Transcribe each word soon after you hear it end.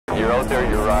you're out there,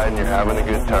 you're riding, you're having a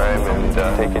good time, and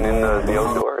taking in the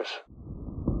outdoors.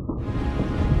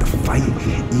 The fight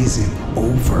isn't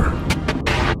over.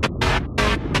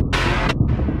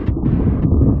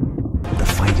 The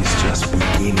fight is just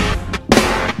beginning.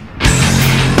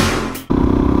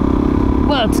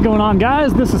 What's going on,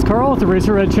 guys? This is Carl with the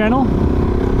RacerRed channel,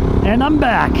 and I'm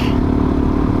back.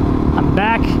 I'm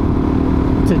back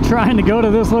to trying to go to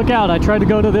this lookout. I tried to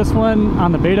go to this one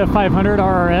on the Beta 500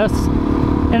 RRS.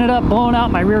 Ended up blowing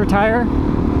out my rear tire.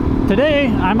 Today,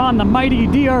 I'm on the mighty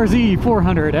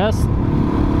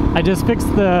DRZ400S. I just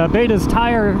fixed the Beta's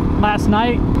tire last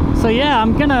night. So yeah,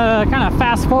 I'm gonna kind of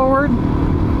fast forward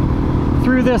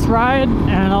through this ride,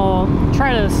 and I'll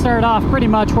try to start off pretty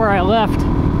much where I left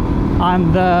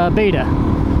on the Beta.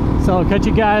 So I'll catch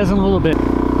you guys in a little bit.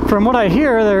 From what I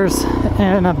hear, there's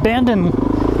an abandoned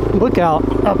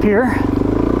lookout up here.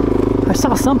 I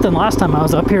saw something last time I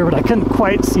was up here, but I couldn't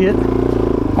quite see it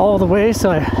all the way,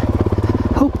 so I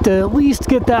hope to at least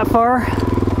get that far.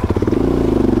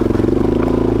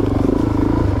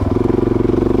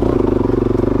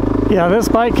 Yeah, this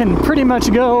bike can pretty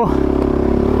much go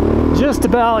just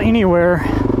about anywhere.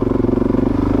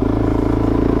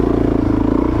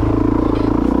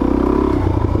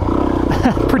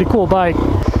 Pretty cool bike.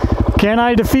 Can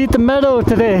I defeat the Meadow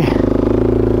today?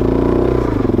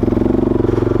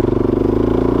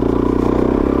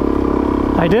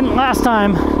 I didn't last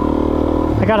time.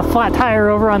 I got a flat tire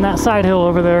over on that side hill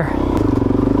over there.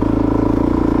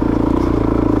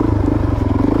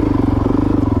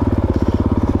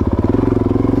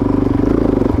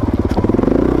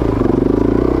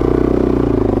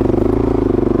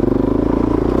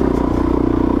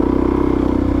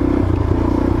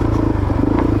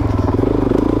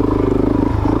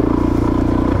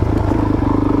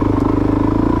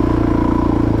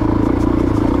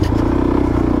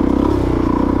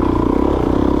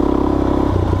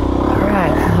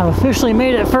 Officially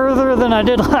made it further than I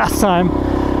did last time.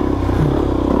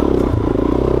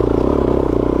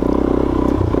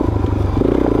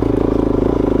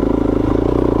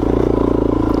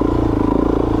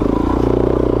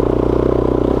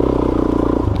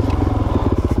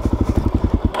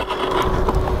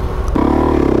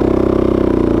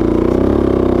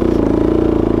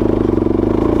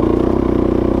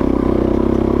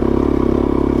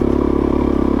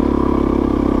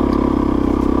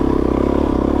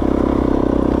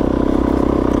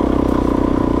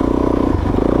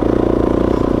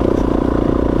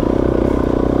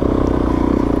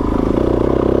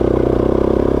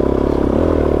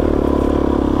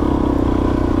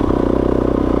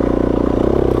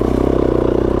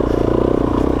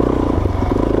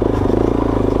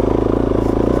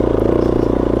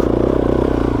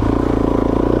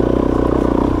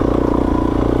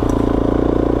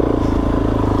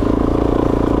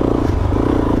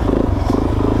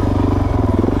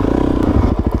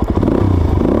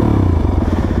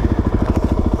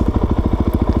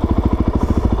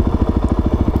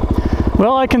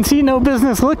 Well, I can see no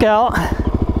business lookout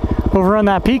over on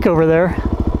that peak over there.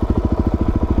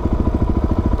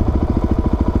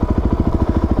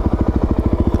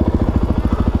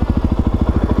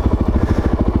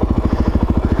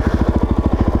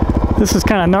 This is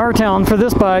kind of Nartown for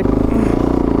this bike.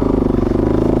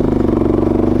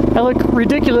 I look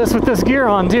ridiculous with this gear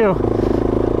on too.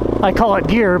 I call it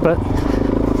gear, but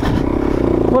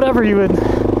whatever you would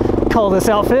call this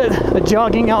outfit, a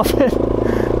jogging outfit.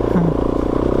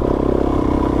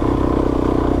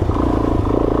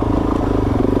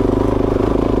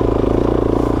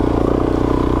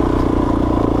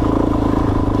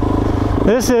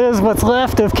 This is what's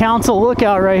left of Council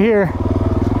Lookout right here.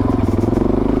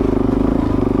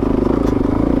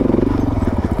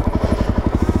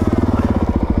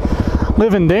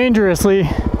 Living dangerously.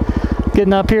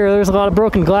 Getting up here, there's a lot of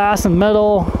broken glass and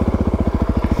metal.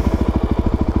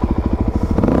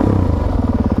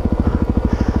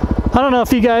 I don't know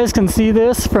if you guys can see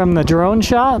this from the drone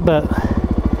shot, but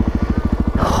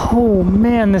oh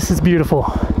man, this is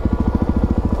beautiful.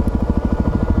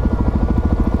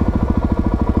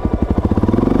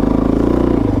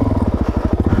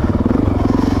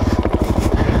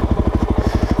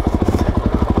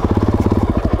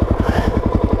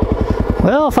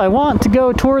 Well, if I want to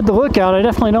go toward the lookout, I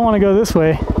definitely don't want to go this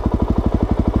way.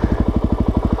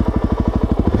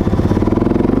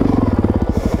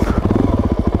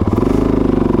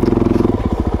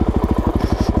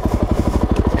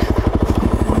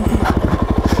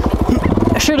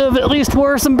 I should have at least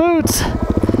wore some boots.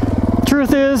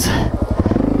 Truth is,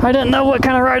 I didn't know what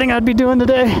kind of riding I'd be doing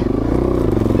today.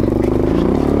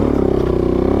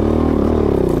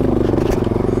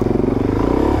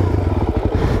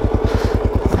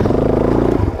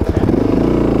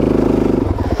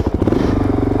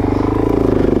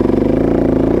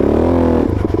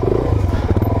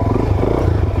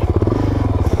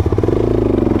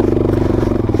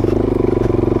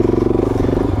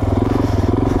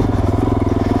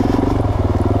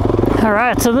 All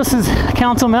right, so this is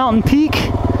Council Mountain Peak.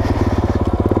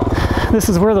 This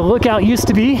is where the lookout used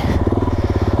to be. I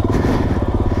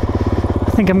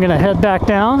think I'm gonna head back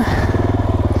down.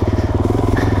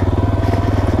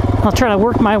 I'll try to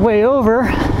work my way over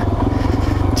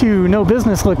to No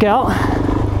Business Lookout.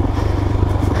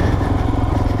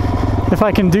 If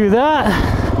I can do that,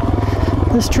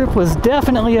 this trip was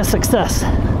definitely a success.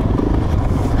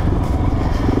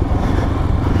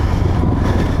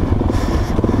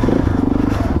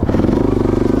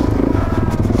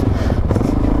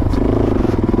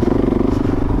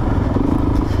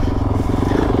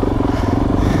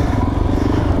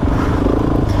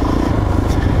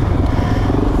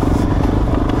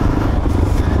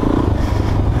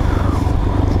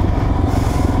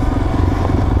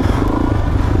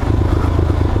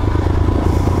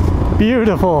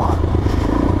 Beautiful,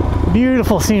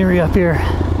 beautiful scenery up here.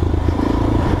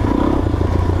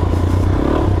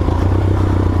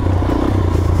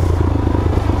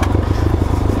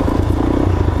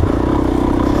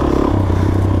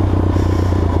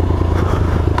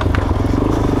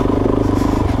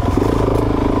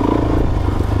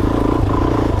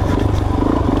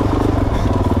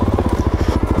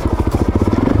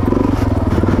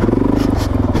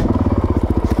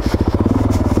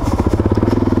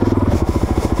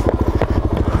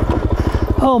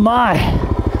 Oh my,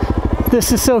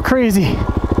 this is so crazy.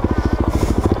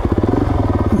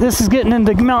 This is getting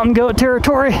into mountain goat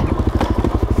territory.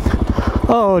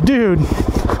 Oh dude,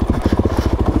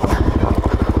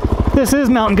 this is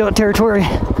mountain goat territory.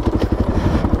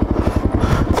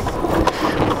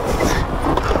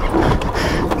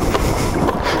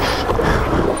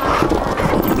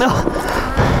 No.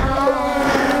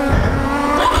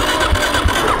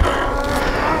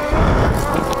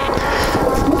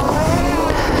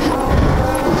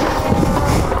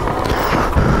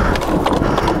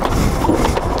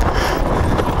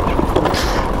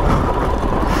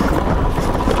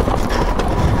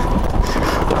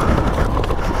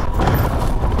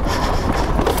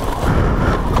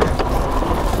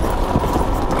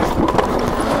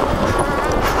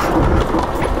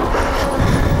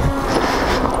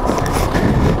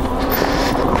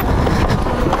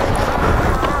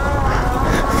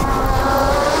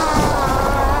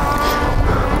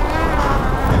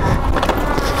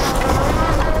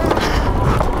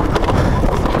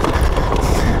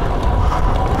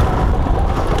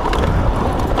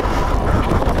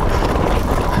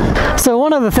 So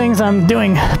one of the things I'm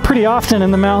doing pretty often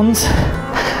in the mountains,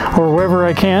 or wherever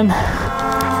I can,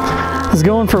 is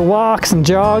going for walks and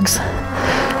jogs.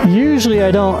 Usually I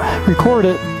don't record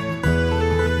it.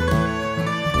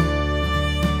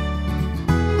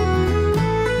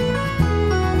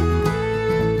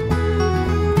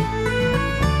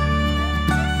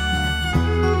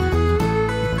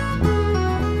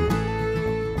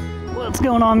 What's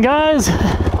going on, guys?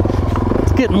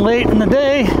 It's getting late in the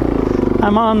day.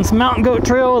 I'm on some mountain goat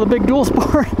trail with a big dual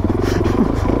sport.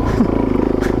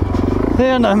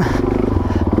 And I'm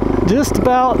just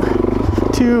about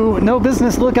to No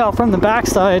Business Lookout from the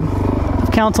backside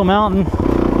of Council Mountain.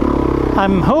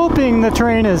 I'm hoping the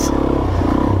terrain is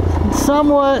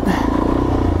somewhat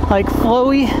like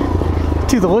flowy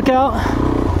to the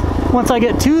lookout. Once I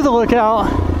get to the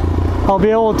lookout, I'll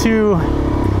be able to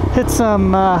hit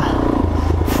some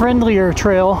friendlier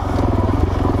trail.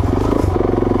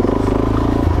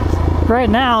 Right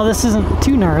now, this isn't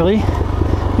too gnarly.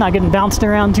 Not getting bounced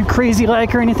around too crazy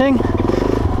like or anything.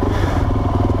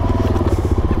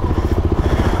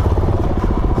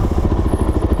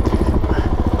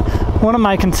 One of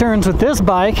my concerns with this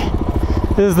bike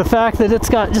is the fact that it's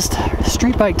got just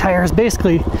street bike tires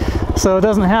basically, so it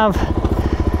doesn't have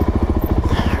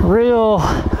real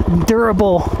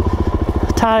durable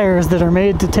tires that are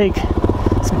made to take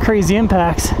some crazy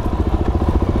impacts.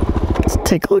 Let's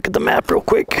take a look at the map real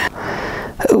quick.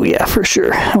 Oh yeah, for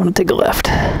sure. I want to take a left.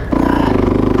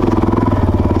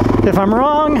 If I'm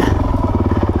wrong,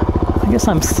 I guess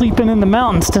I'm sleeping in the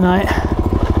mountains tonight.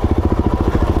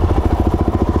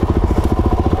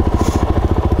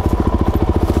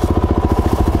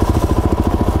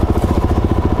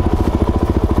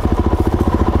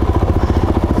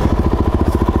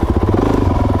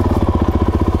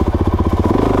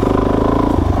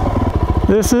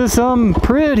 This is some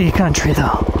pretty country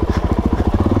though.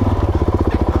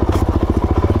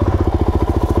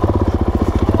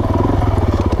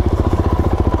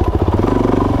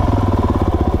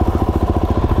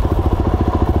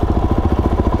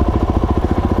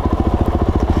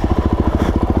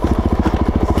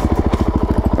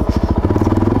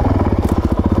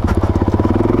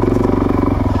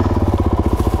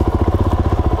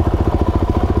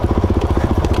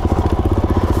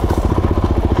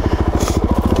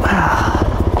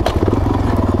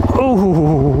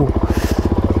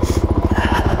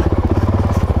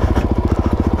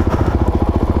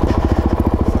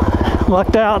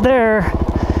 lucked out there.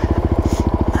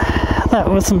 That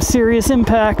was some serious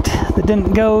impact that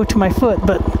didn't go to my foot,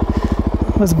 but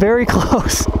was very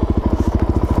close.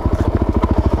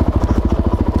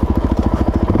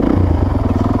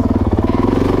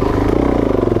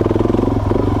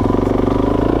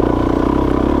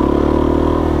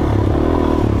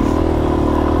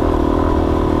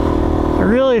 I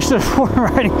really should have worn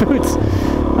riding boots.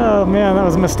 Oh man, that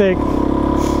was a mistake.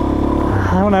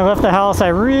 When I left the house, I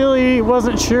really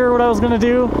wasn't sure what I was going to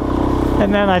do.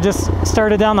 And then I just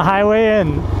started down the highway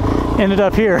and ended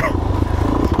up here.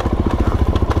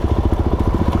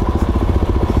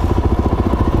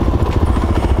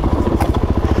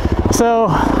 So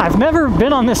I've never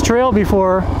been on this trail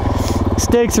before.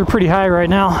 Stakes are pretty high right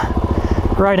now,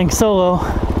 riding solo.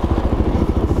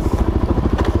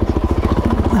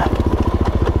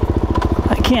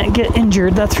 I can't get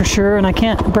injured, that's for sure, and I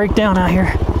can't break down out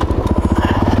here.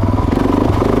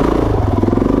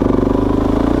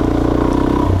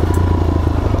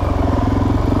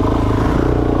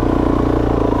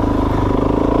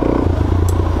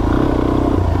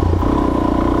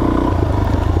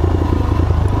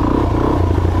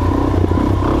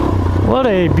 What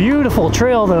a beautiful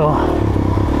trail, though.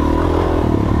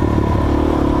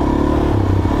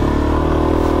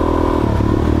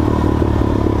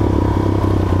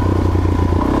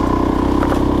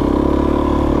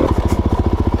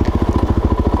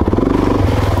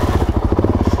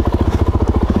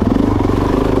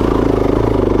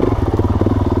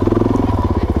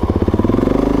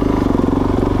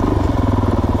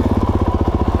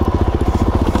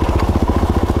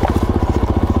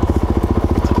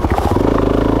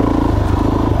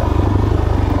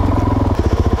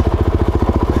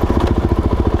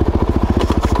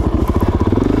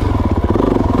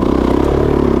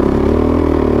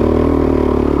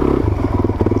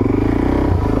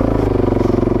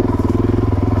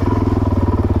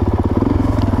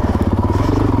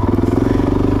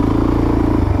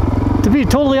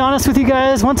 Totally honest with you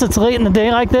guys, once it's late in the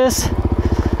day like this,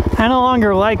 I no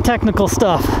longer like technical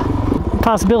stuff. The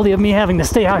possibility of me having to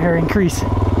stay out here increase,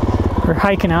 or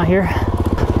hiking out here.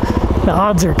 The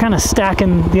odds are kind of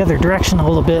stacking the other direction a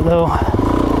little bit though.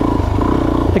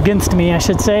 Against me, I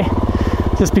should say.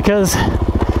 Just because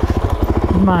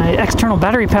my external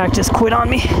battery pack just quit on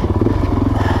me.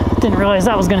 Didn't realize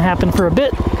that was going to happen for a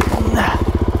bit.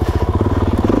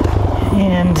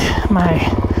 And my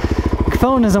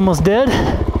phone is almost dead.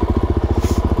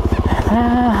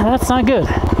 That's not good.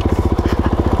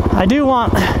 I do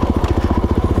want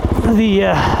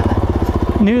the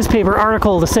newspaper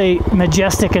article to say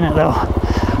majestic in it though.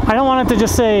 I don't want it to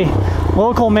just say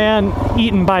local man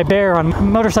eaten by bear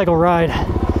on motorcycle ride.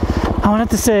 I want it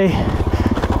to say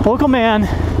local man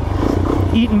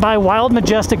eaten by wild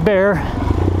majestic bear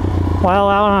while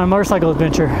out on a motorcycle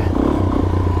adventure.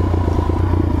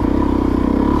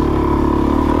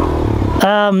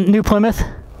 New Plymouth.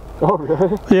 Oh,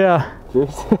 really? Yeah.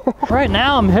 Jeez. Right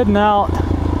now I'm heading out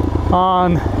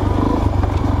on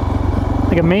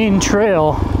like a main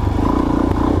trail.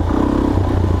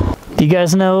 Do you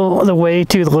guys know the way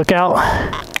to the lookout?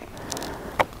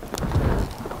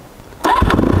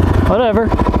 Whatever.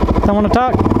 Don't want to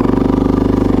talk?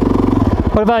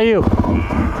 What about you?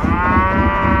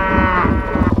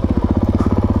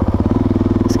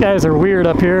 These guys are weird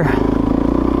up here.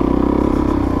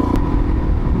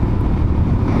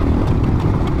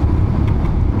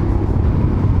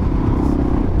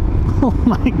 Oh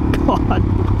my God.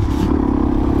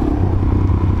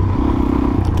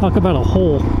 Talk about a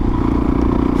hole.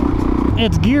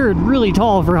 It's geared really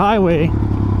tall for highway,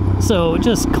 so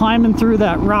just climbing through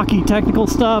that rocky technical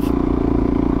stuff,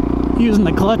 using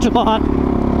the clutch a lot.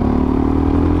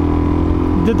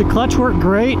 Did the clutch work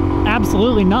great?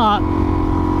 Absolutely not.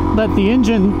 But the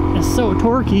engine is so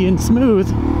torquey and smooth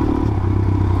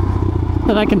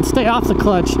that I can stay off the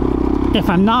clutch if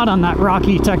I'm not on that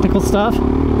rocky technical stuff.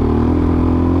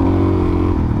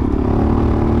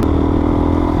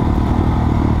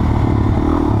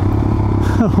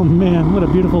 Oh man, what a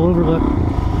beautiful overlook.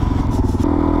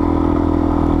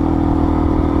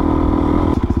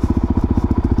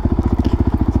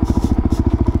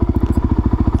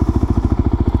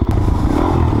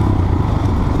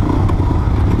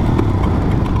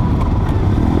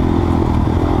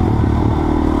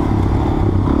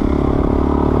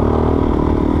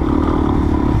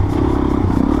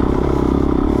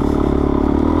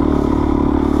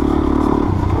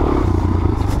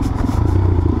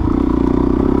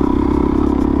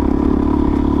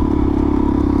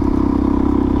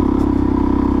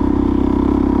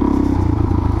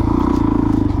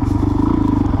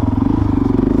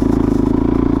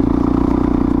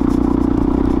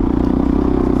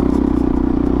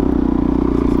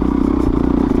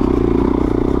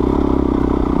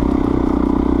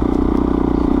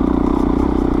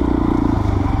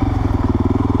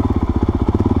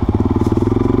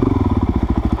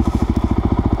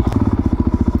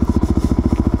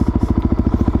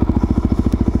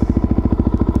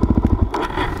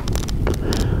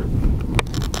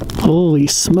 Holy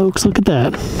smokes, look at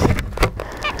that.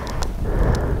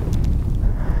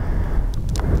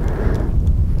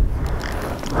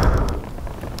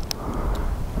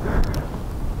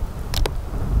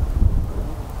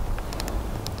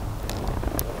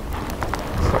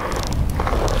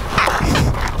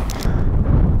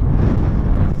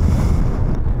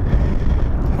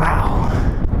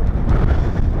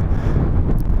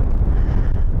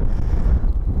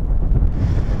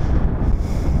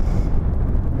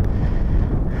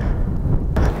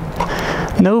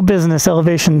 No business,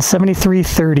 elevation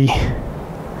 7330.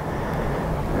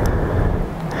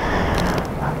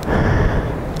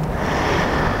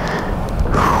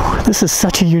 This is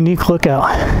such a unique lookout.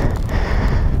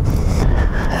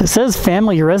 It says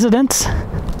family residence.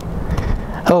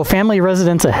 Oh, family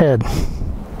residence ahead.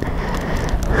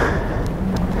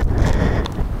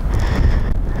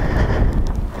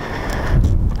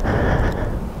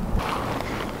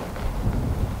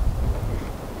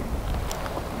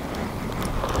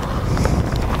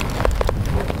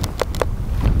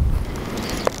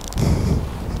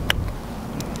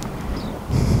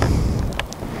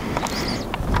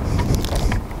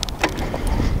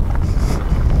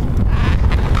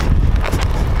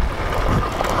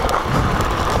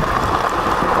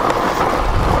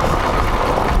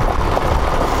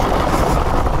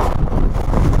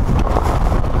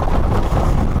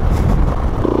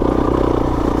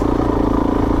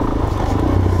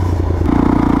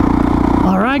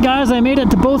 Alright guys, I made it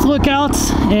to both lookouts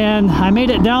and I made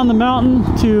it down the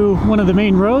mountain to one of the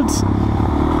main roads.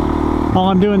 All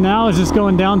I'm doing now is just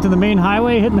going down to the main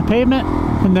highway, hitting the pavement,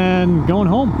 and then going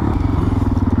home.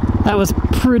 That was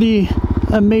pretty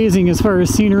amazing as far as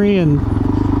scenery and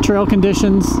trail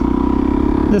conditions.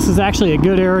 This is actually a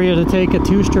good area to take a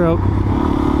two-stroke.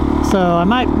 So I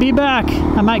might be back.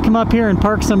 I might come up here and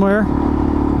park somewhere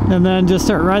and then just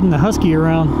start riding the Husky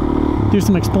around, do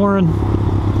some exploring.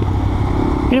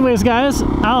 Anyways guys,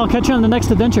 I'll catch you on the next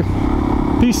adventure.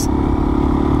 Peace.